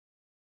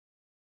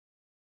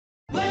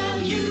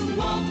Well, you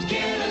won't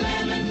get a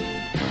lemon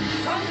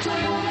from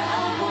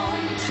Toyota of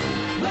Orange.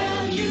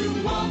 Well, you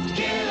won't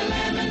get a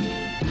lemon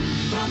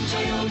from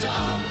Toyota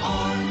of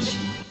Orange.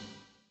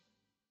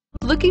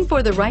 Looking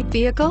for the right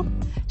vehicle?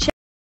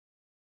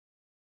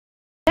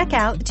 Check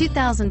out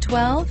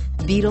 2012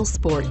 Beetle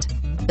Sport.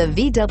 The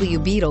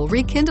VW Beetle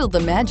rekindled the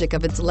magic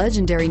of its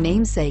legendary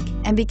namesake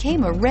and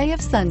became a ray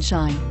of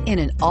sunshine in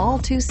an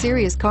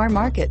all-too-serious car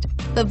market.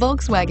 The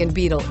Volkswagen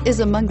Beetle is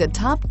among the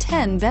top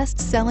 10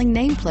 best-selling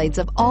nameplates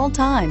of all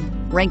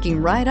time,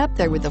 ranking right up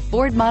there with the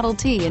Ford Model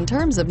T in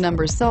terms of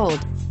numbers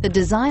sold. The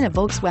design of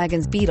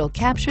Volkswagen's Beetle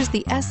captures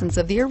the essence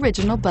of the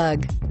original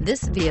bug.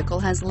 This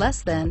vehicle has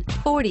less than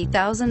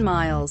 40,000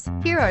 miles.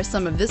 Here are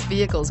some of this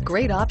vehicle's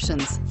great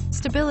options: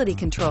 stability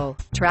control,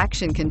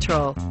 traction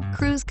control,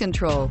 cruise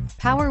control,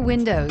 power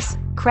windows,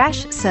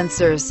 crash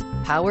sensors,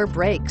 power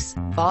brakes,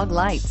 fog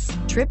lights,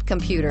 trip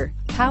computer,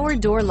 power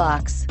door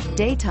locks,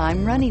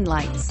 daytime running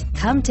lights.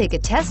 Come take a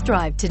test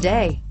drive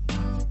today.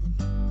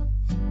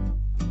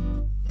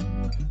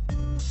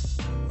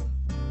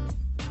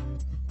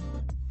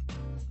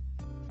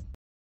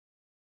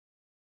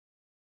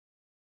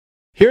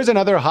 Here's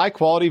another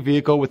high-quality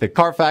vehicle with a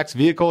Carfax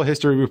Vehicle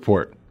History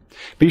Report.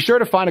 Be sure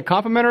to find a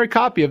complimentary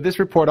copy of this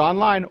report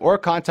online or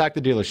contact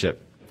the dealership.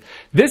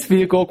 This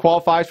vehicle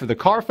qualifies for the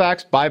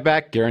Carfax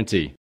Buyback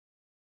Guarantee.